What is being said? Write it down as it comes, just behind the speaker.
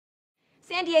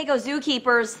San Diego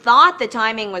zookeepers thought the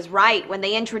timing was right when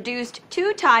they introduced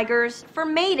 2 tigers for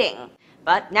mating.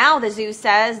 But now the zoo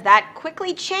says that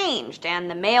quickly changed and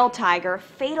the male tiger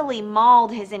fatally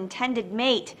mauled his intended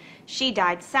mate. She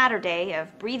died Saturday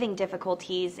of breathing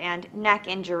difficulties and neck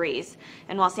injuries.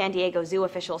 And while San Diego zoo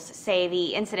officials say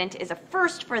the incident is a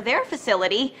first for their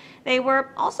facility, they were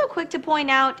also quick to point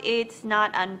out it's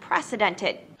not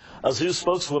unprecedented. A zoo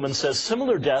spokeswoman says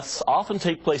similar deaths often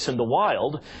take place in the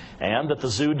wild and that the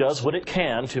zoo does what it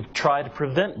can to try to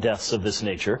prevent deaths of this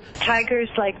nature. Tigers,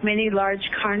 like many large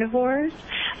carnivores,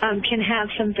 can have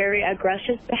some very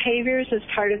aggressive behaviors as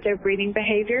part of their breeding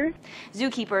behavior.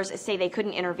 Zookeepers say they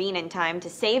couldn't intervene in time to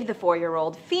save the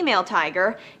 4-year-old female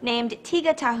tiger named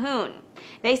Tiga Tahun.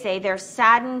 They say they're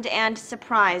saddened and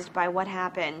surprised by what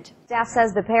happened. Staff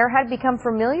says the pair had become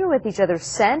familiar with each other's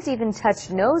scent, even touched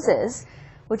noses,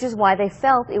 which is why they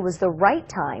felt it was the right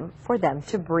time for them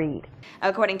to breed.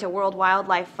 According to World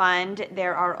Wildlife Fund,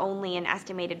 there are only an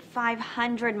estimated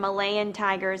 500 Malayan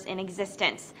tigers in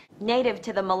existence. Native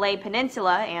to the Malay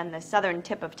Peninsula and the southern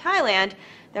tip of Thailand,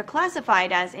 they're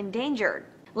classified as endangered.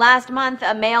 Last month,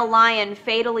 a male lion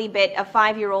fatally bit a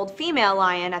 5-year-old female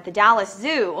lion at the Dallas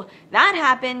Zoo. That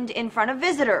happened in front of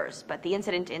visitors, but the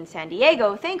incident in San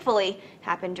Diego, thankfully,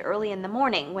 happened early in the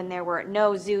morning when there were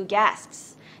no zoo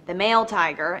guests. The male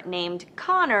tiger, named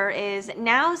Connor, is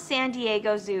now San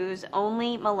Diego Zoo's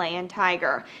only Malayan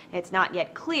tiger. It's not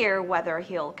yet clear whether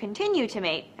he'll continue to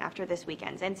mate after this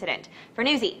weekend's incident. For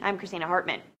Newsy, I'm Christina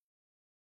Hartman.